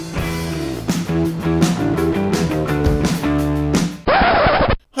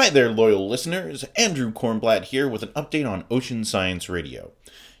there, loyal listeners. Andrew Kornblatt here with an update on Ocean Science Radio.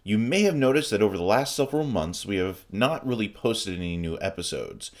 You may have noticed that over the last several months we have not really posted any new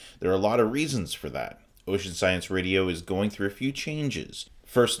episodes. There are a lot of reasons for that. Ocean Science Radio is going through a few changes.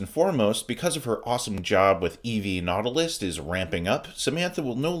 First and foremost, because of her awesome job with EV Nautilus is ramping up, Samantha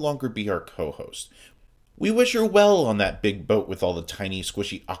will no longer be our co-host. We wish her well on that big boat with all the tiny,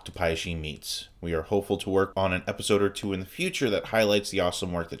 squishy octopi she meets. We are hopeful to work on an episode or two in the future that highlights the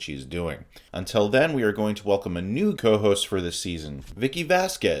awesome work that she's doing. Until then, we are going to welcome a new co-host for this season, Vicky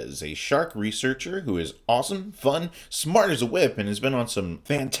Vasquez, a shark researcher who is awesome, fun, smart as a whip, and has been on some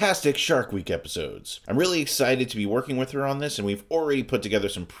fantastic Shark Week episodes. I'm really excited to be working with her on this, and we've already put together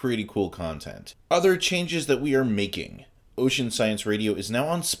some pretty cool content. Other changes that we are making. Ocean Science Radio is now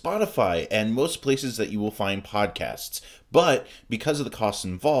on Spotify and most places that you will find podcasts, but because of the costs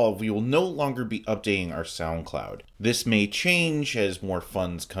involved, we will no longer be updating our SoundCloud. This may change as more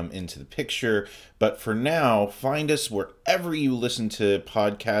funds come into the picture, but for now, find us wherever you listen to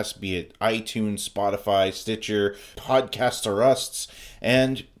podcasts, be it iTunes, Spotify, Stitcher, Podcasts or Usts,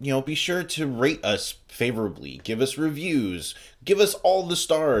 and be sure to rate us favorably, give us reviews, give us all the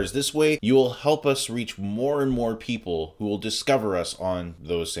stars. This way you will help us reach more and more people who will discover us on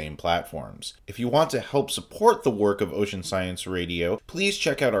those same platforms. If you want to help support the work of Ocean Science Radio, please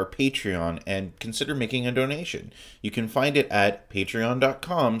check out our Patreon and consider making a donation. You can find it at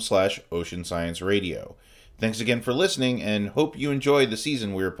patreon.com/Ocean Science Radio. Thanks again for listening and hope you enjoy the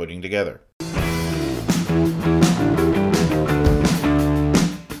season we're putting together.